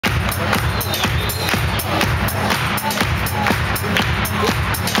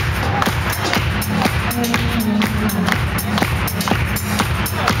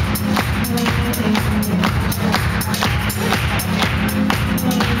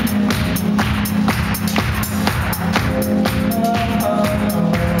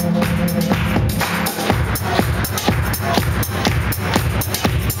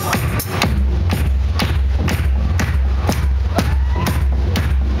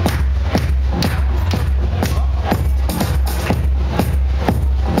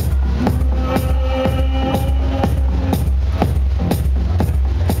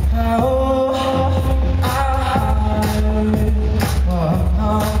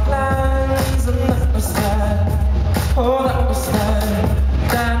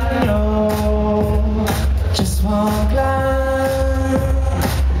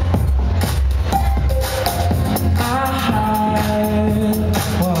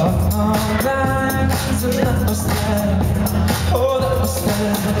Just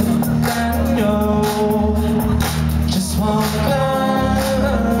wanna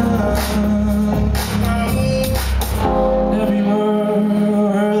every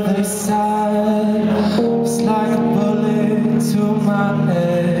word they said was like a bullet to my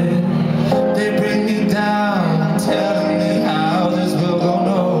head. They bring me down, telling me how this will go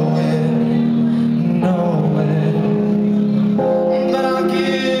nowhere, nowhere. But I'll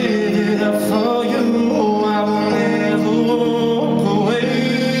give it up for you. I will never walk away.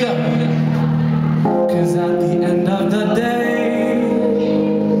 'Cause at the end of the day,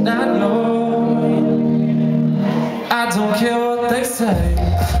 I know I don't care what they say.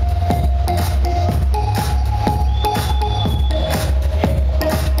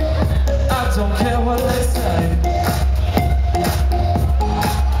 I don't care what they say.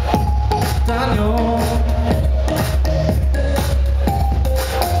 Daniel,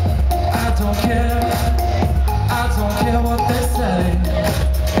 I don't care. I don't care what they say.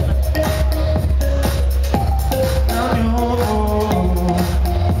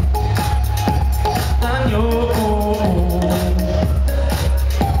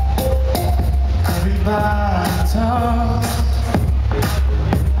 Everybody talks,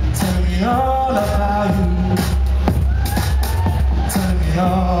 tell me all about you, tell me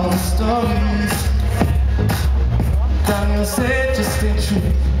all the stories. Daniel said just ain't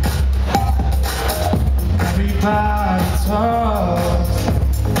true. Everybody talks,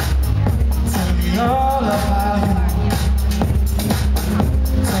 tell me all about you,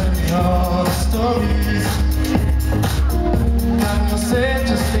 tell me all the stories. Daniel said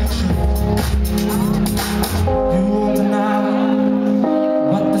just ain't true. You won't deny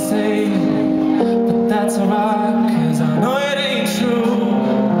what they say, but that's alright, 'cause I know it ain't true.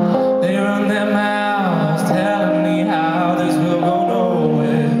 They run their mouths telling me how this will go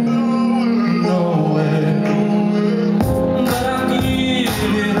nowhere, nowhere. But I'll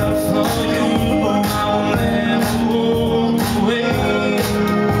give it up for you. I will never walk away.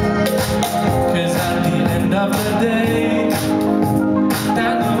 'Cause at the end of the day, I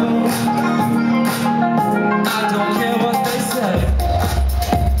know I don't care what they say.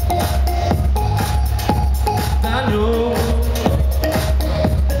 Daniel,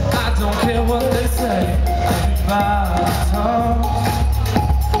 I don't care what they say. Everybody talks,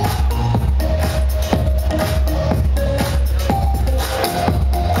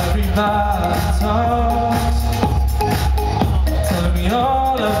 everybody talks, telling me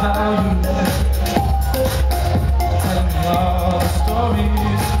all about you, telling me all the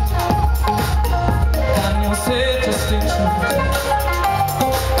stories. Daniel said just ain't true.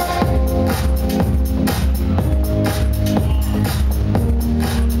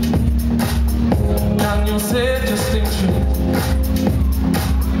 Daniel said just ain't true.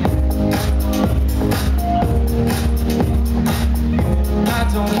 I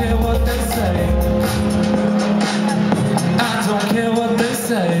don't care what they say. I don't care what they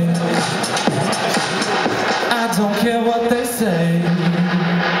say. I don't care what they say.